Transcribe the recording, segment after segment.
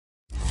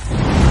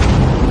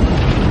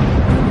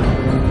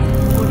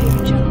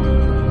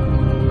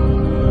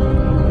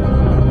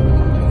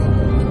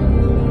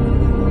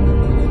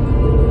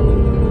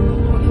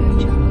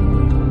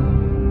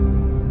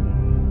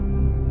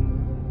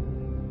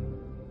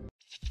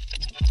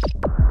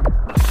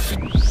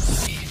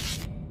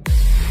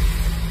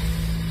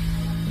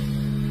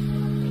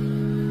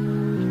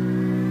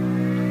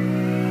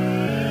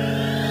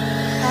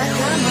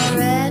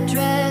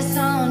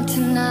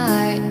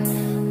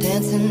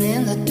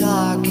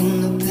dark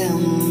in the pale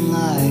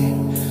moonlight.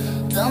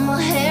 Done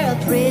my hair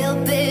up real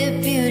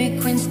big, beauty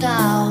queen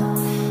style.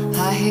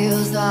 High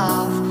heels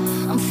off,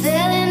 I'm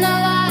feeling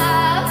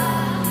alive.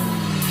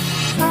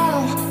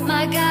 Oh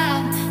my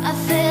God, I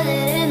feel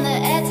it in the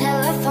air.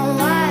 Telephone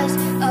wires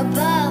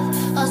above,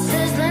 all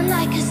sizzling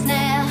like a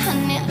snare.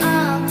 Honey,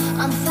 I'm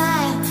on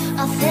fire,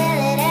 I feel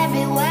it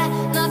everywhere.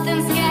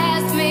 Nothing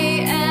scares me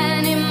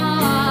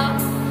anymore.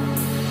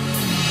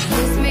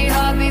 Kiss me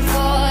hard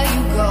before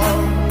you go.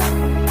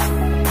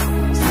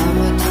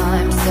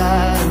 Summertime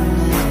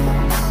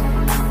sadness.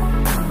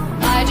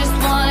 I just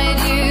wanted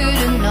you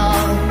to know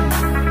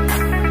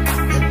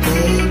that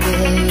baby,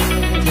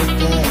 you're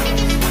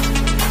best.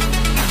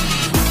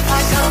 I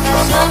got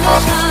that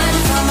summertime,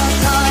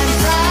 summertime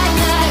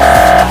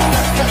sadness.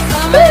 The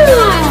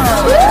summertime,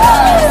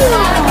 summertime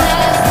sadness.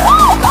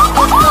 The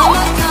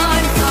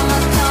summertime,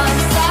 summertime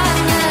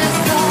sadness.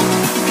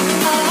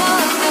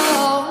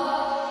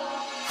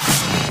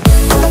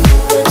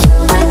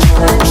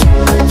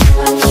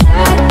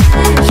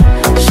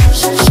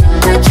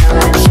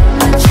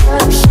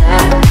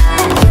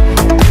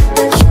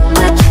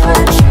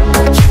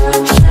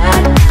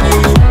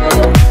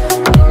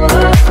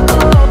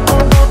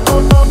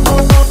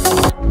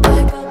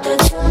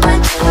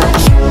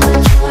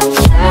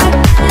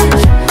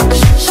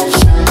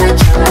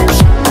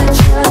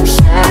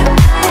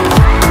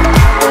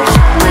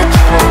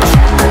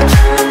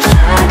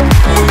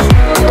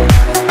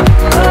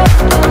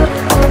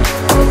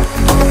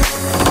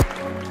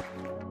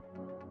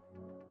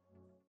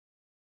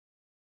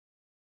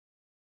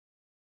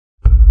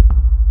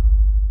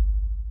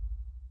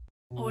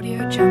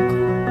 Audio Jungle.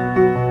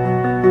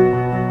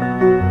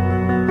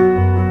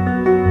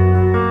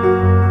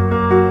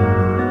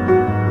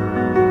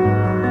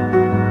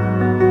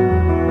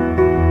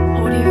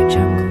 Audio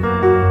Jungle.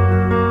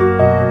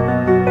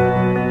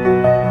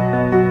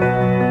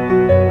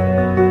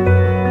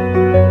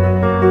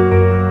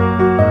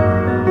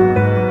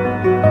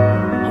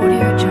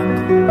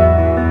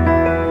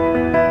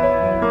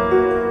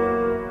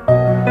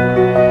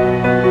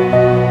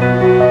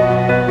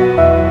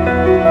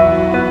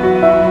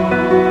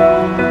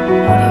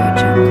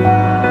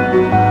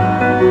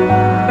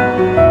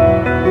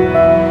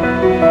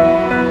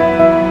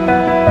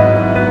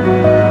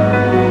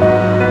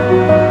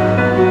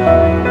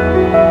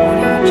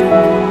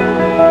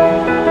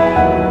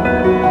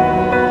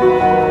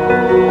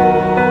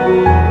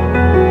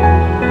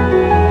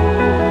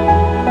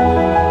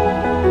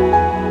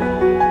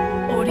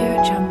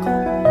 Audio Jungle.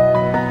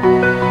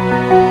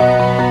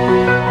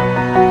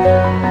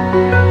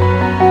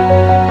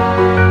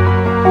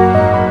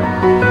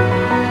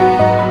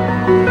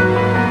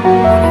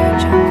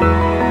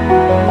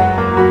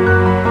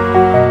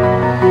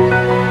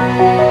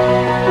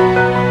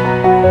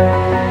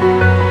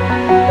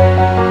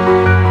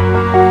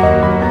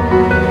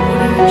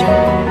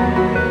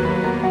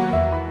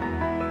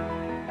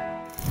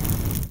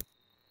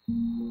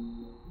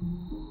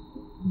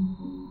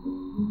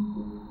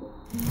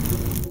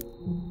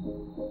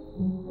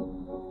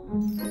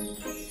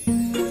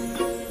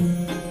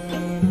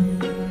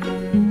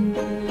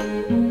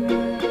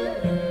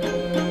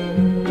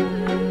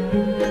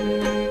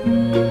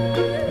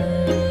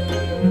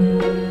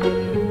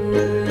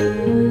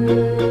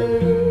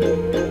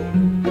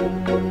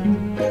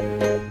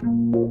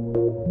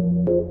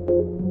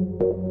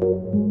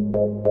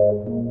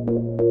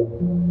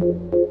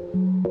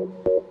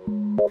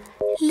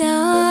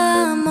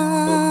 L'âme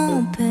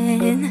en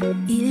peine,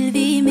 il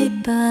vit mais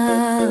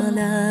par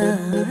la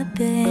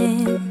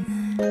peine.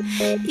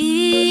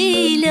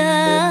 Il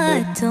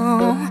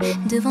attend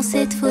devant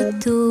cette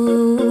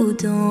photo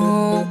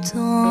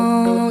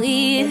d'antan.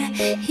 Il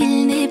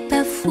n'est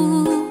pas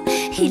fou,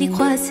 il y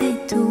croit c'est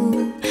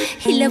tout.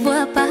 Il la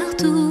voit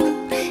partout,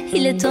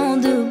 il attend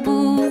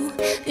debout.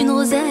 Une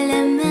rose à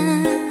la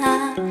main,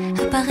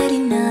 à part elle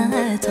il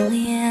n'attend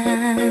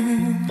rien.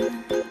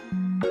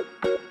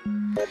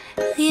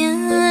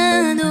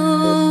 Rien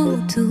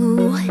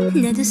autour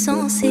n'a de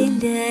sens et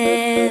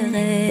l'air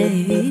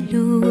est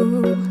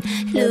lourd.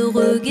 Le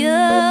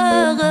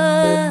regard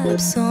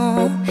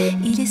absent,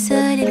 il est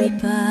seul et lui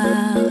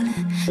parle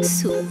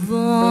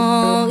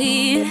souvent.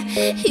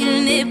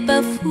 Il n'est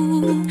pas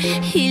fou,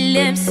 il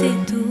aime c'est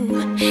tout.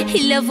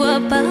 Il la voit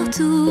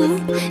partout,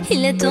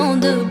 il attend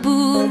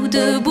debout,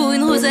 debout.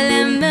 Une rose à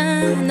la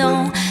main,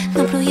 non,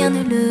 non plus rien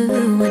ne le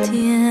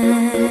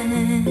retient.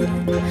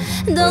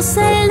 Dans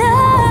sa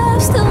love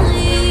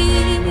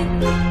story,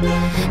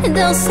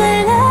 dans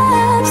sa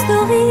love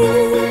story,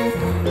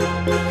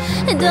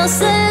 dans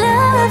sa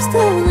love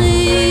story,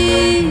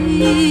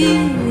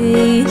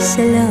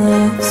 sa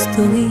love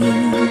story.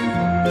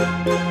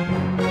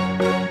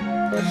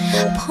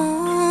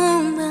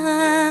 Prends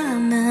ma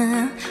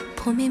main,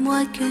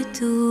 promets-moi que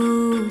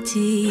tout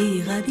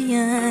ira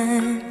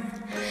bien.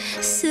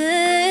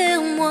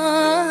 Serre-moi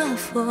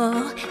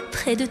fort,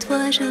 près de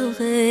toi je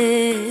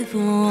rêve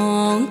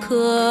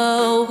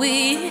encore.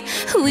 Oui,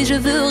 oui je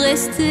veux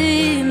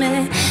rester,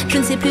 mais je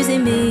ne sais plus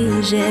aimer.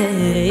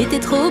 J'ai été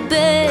trop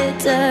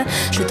bête,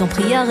 je t'en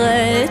prie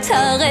arrête,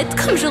 arrête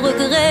comme je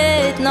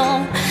regrette.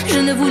 Non, je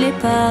ne voulais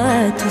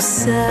pas tout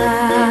ça.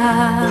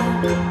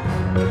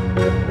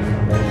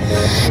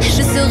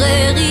 Je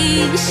serai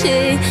riche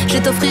et je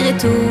t'offrirai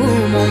tout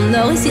mon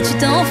or. Et si tu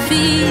t'en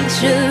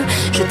fiches,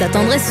 je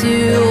t'attendrai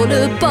sur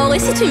le port. Et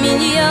si tu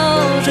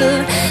m'ignores,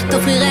 je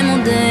t'offrirai mon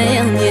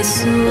dernier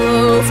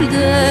souffle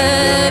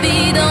de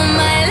vie. Dans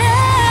ma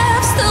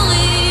love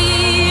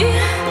story,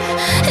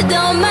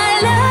 dans ma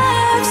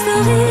love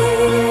story,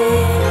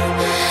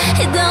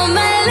 dans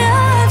ma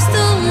love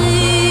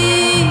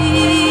story,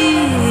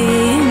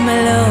 ma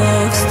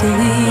love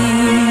story.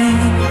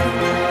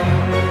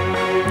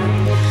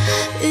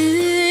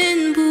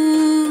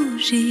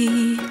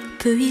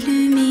 Peut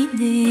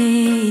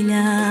illuminer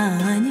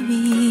la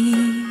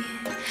nuit.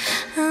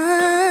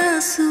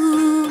 Un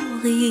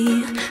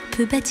sourire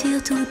peut bâtir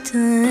tout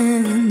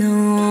un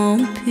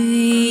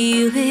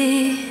empire.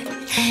 Et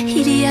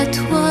il y a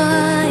toi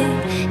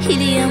et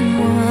il y a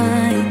moi.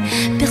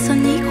 Et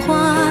personne n'y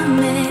croit,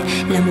 mais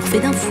l'amour fait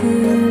d'un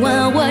fou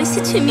un roi. Et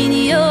si tu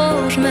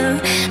m'ignores, je me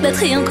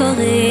battrai encore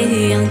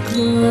et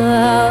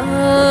encore.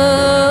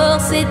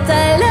 C'est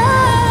ta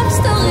love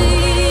story.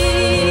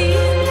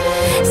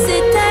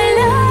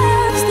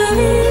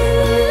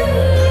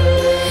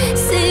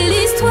 C'est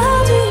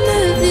l'histoire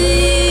d'une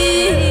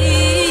vie,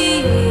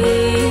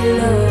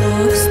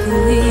 love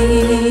story.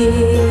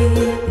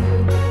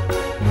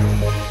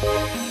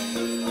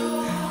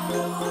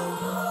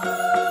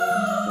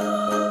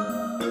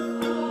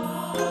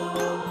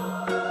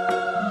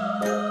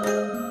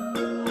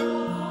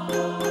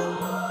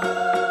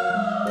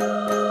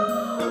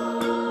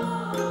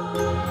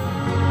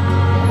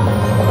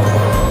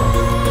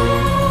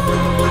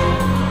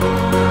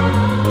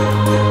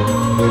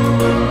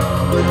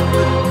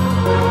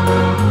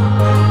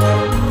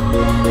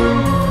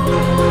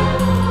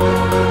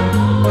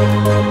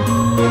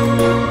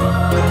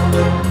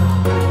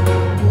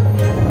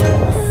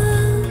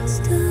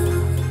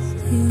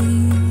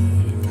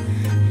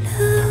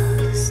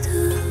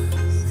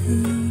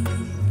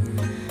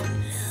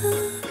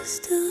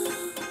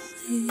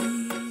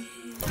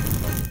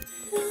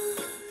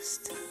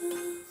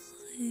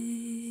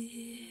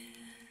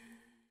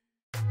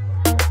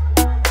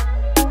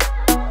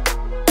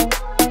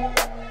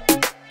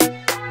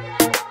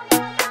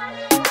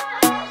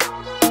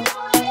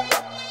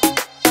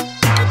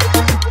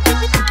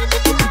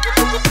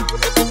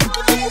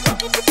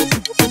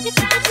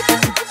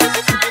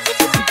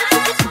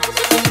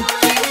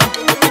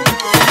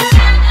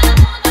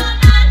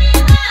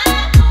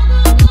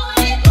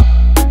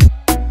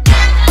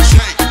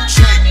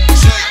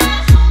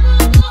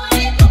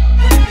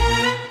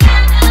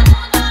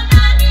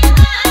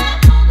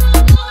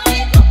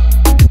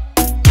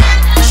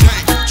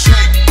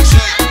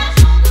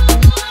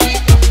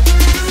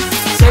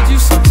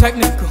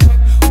 Technical,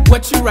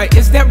 what you write,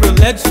 is that real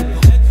legible?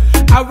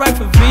 I write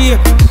for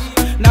vehicles,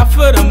 not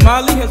for the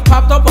Molly has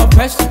popped up on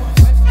vegetables.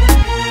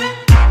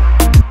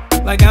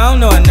 Like I don't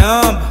know a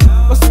number,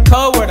 what's the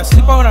code word? I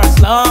sleep on or I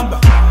slumber.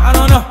 I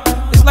don't know,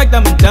 it's like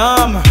dumb and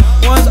dumber.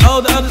 One's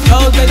old, the other's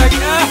old, they like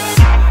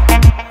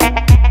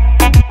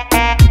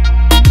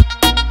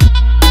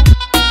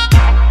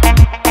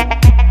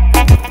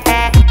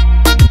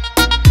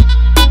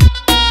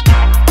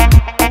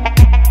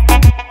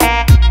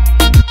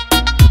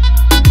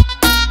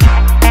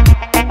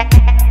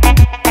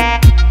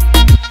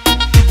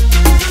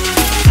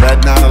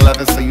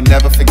So you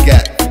never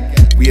forget.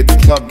 We at the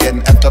club getting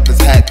effed up as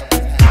heck.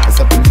 It's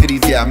up in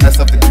titties, yeah, I mess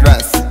up the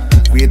dress.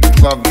 We at the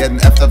club getting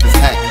effed up as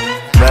heck.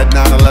 Red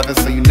 911,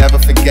 so you never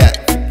forget.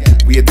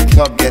 We at the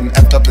club getting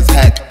effed up as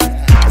heck.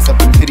 It's up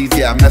in titties,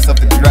 yeah, I mess up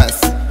the dress.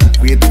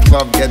 We at the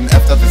club getting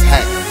effed up as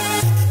heck.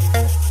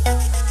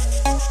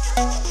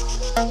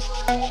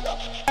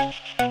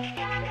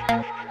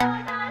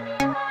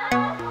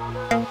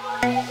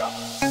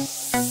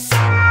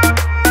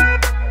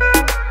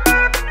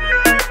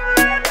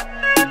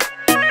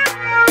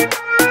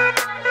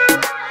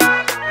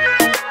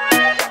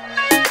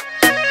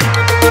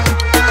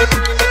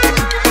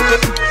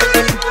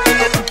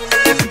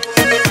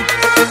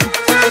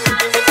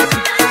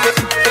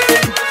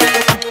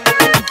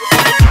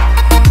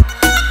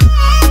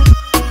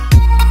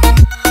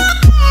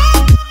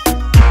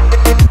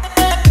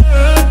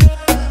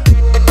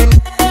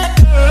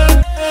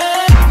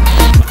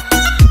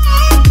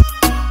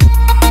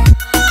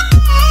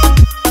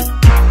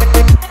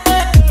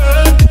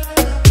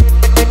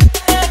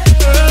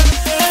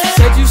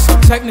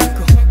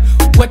 Technical,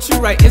 what you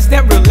write, is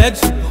that real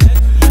legible?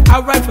 I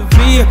write for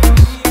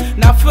vehicles,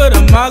 not for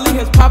the Molly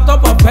has popped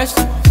up on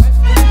vegetables.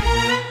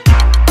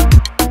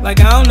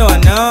 Like I don't know a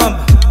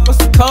number, what's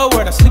the code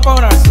word? I sleep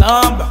on or I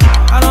slumber.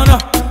 I don't know,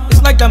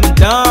 it's like dumb and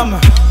dumber.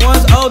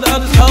 One's old, the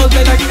other's old,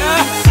 they like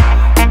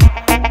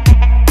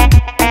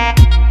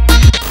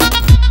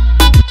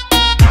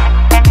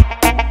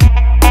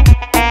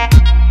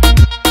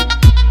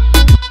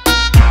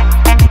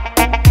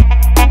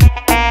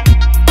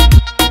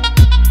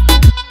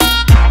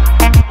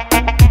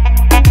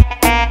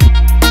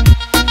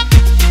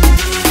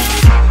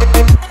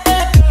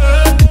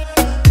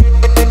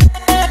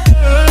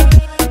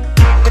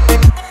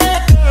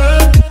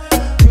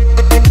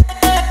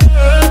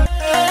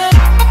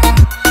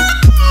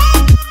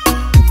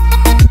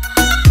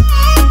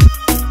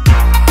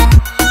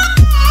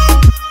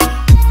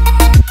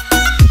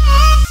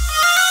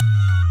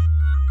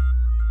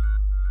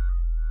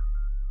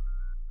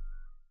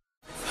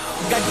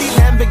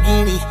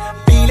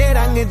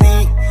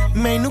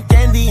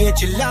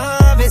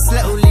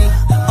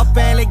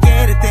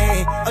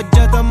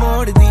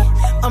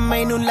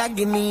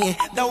लगनी है,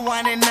 the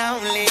one and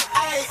only.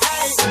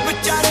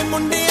 बेचारे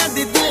मुंडियां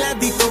दे दिलां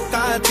दी तो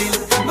कातिल,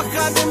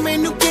 बखा दे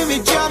मैनू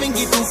किवें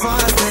जावेंगी तू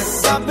fast,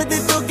 सब दे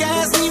तो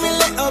गैस नी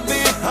मिले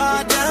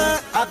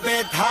a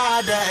bit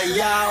harder,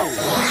 yo.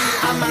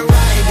 I'm a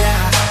rider,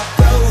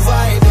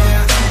 provider,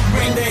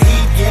 bring the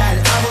heat, girl,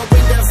 I will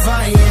bring the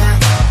fire,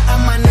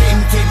 and my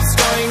name keeps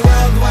going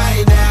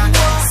worldwide,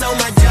 so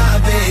my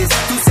job is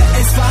to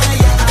satisfy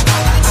ya.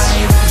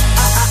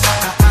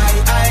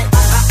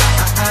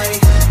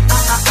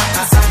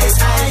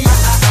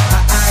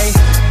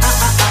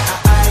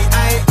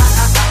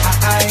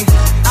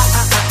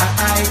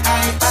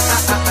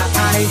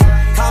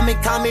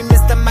 Call me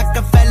Mr.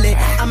 Machiavelli,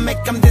 I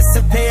make them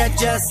disappear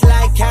just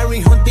like Harry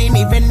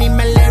Houdini. When I'm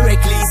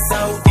lyrically so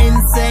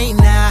insane,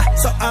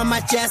 so I'm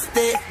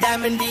majestic,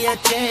 diving the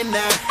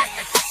agenda.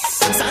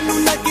 Sanu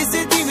na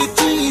kisi di vi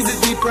cheese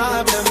di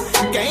problem,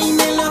 kahin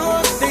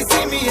loog they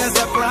see me as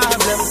a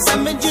problem.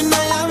 Samajh na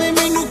aave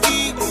mainu ki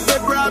the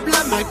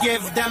problem, I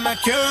give them a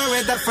cure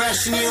with a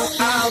fresh new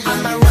album.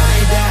 I'm a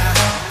rider,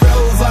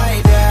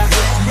 provider,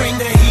 bring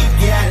the heat,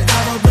 girl, I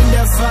will bring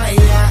the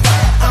fire,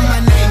 and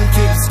my name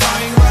keeps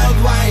going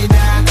worldwide,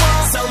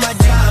 so my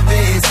job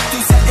is to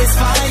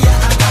satisfy ya.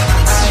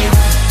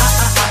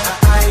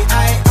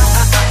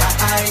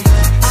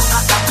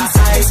 To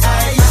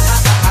satisfy ya.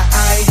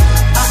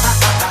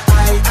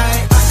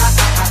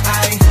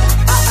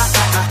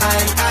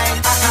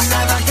 I'm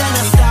never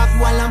gonna stop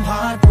while I'm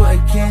hard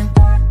working.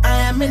 I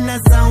am in a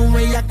zone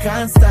where I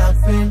can't stop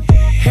it.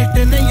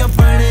 Hitting in your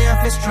body, I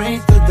feel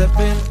straight to the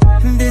pin.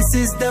 This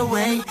is the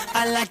way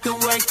I like to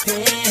work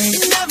it.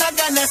 Never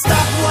gonna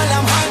stop while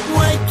I'm hard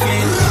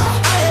working.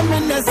 I am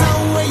in the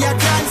zone where I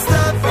can't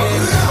stop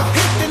it.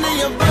 Hitting in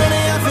your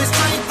body, I feel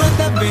straight to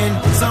the pin.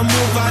 So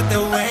move out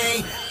the way.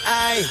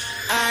 I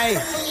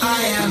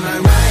am a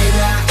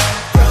rider,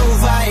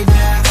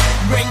 provider,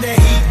 bring the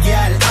heat,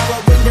 girl, I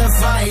will bring the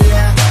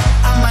fire,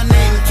 and my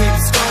name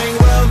keeps going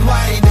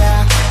worldwide,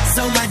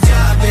 so my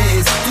job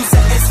is to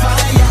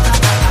satisfy ya.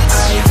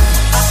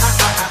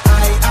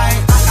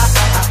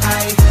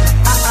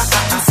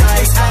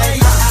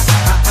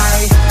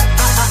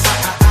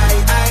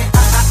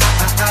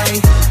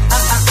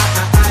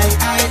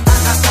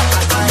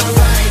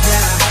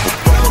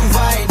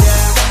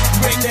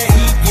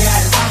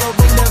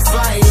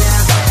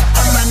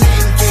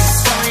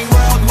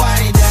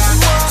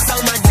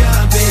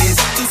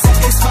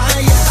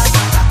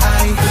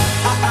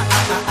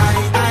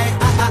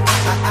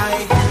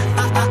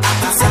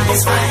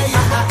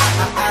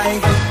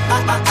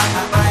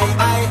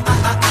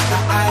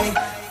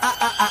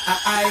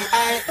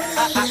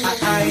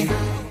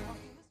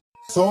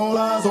 So all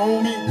eyes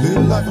on me,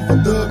 live life of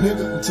a thug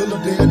nigga until the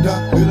day I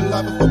die. Live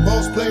life of a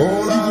boss player,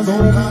 all eyes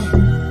on me.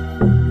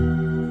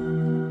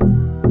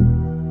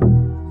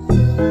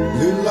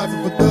 Live life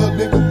of a thug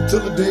nigga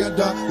until the day I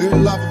die. Live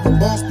life of a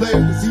boss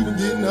player, it's even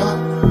getting hot.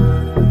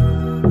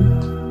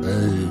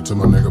 Hey, to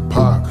my nigga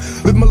Pac.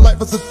 Live my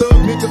life as a thug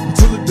nigga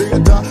until the day I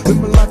die. Live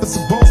my life as a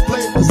boss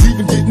player, it's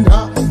even getting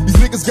hot. These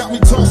niggas got me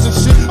tossing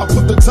shit, I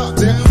put the top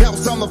down, now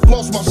it's time to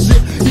floss my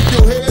shit. Keep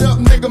your head up,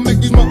 nigga,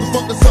 make these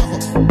motherfuckers suffer.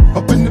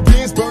 Up in the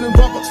bins, burning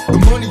rubber, the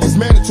money is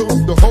mandatory,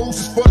 the hose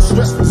is for the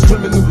stress. It's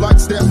criminal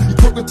lifestyle, you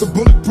crook with the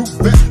bulletproof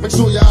vest. Make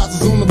sure your eyes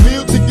is on the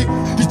meal ticket.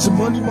 Get your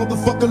money,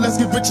 motherfucker,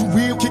 let's get rich and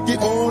real, kick it.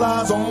 All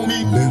eyes on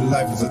me. Live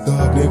life as a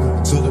thug nigga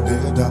until the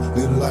day I die.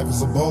 Live life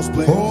as a boss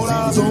player, all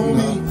eyes on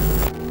me.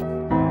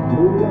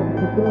 Live life as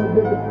a thug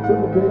nigga until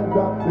the day I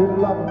die. Live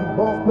life as a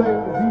boss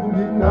player, it's even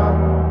getting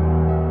hot.